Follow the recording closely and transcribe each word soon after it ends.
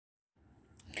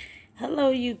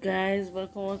Hello, you guys.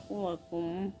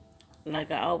 Welcome.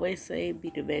 Like I always say,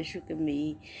 be the best you can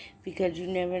be because you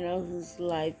never know whose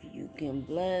life you can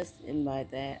bless. And by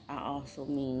that, I also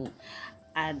mean,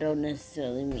 I don't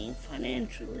necessarily mean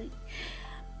financially.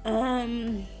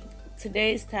 Um,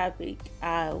 Today's topic,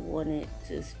 I wanted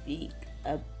to speak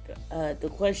up. The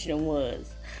question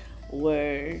was,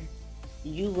 were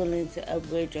you willing to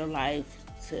upgrade your life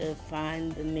to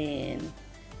find the man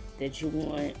that you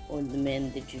want or the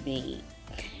man that you need?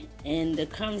 And the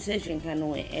conversation kind of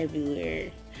went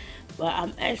everywhere. But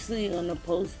I'm actually gonna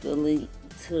post the link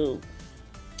to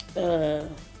uh,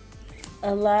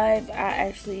 a live I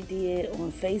actually did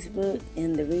on Facebook,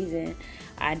 and the reason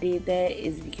I did that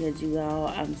is because you all,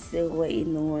 I'm still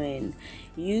waiting on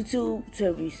YouTube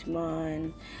to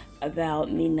respond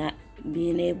about me not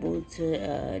being able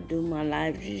to do my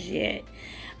live just yet.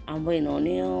 I'm waiting on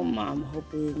them. I'm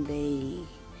hoping they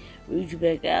reach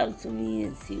back out to me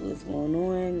and see what's going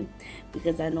on,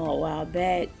 because I know a while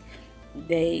back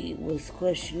they was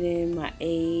questioning my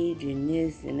age and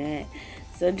this and that.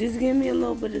 So just give me a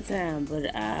little bit of time,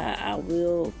 but I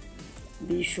will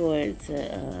be sure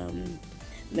to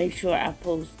make sure I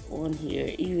post on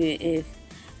here, even if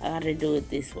I gotta do it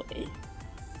this way.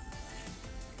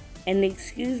 And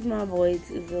excuse my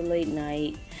voice, it's a late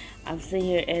night. I'm sitting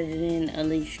here editing, at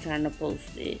least trying to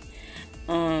post it.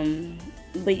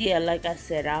 But yeah, like I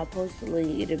said, I'll post the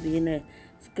link. It'll be in the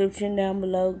description down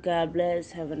below. God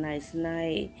bless. Have a nice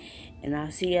night. And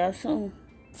I'll see y'all soon.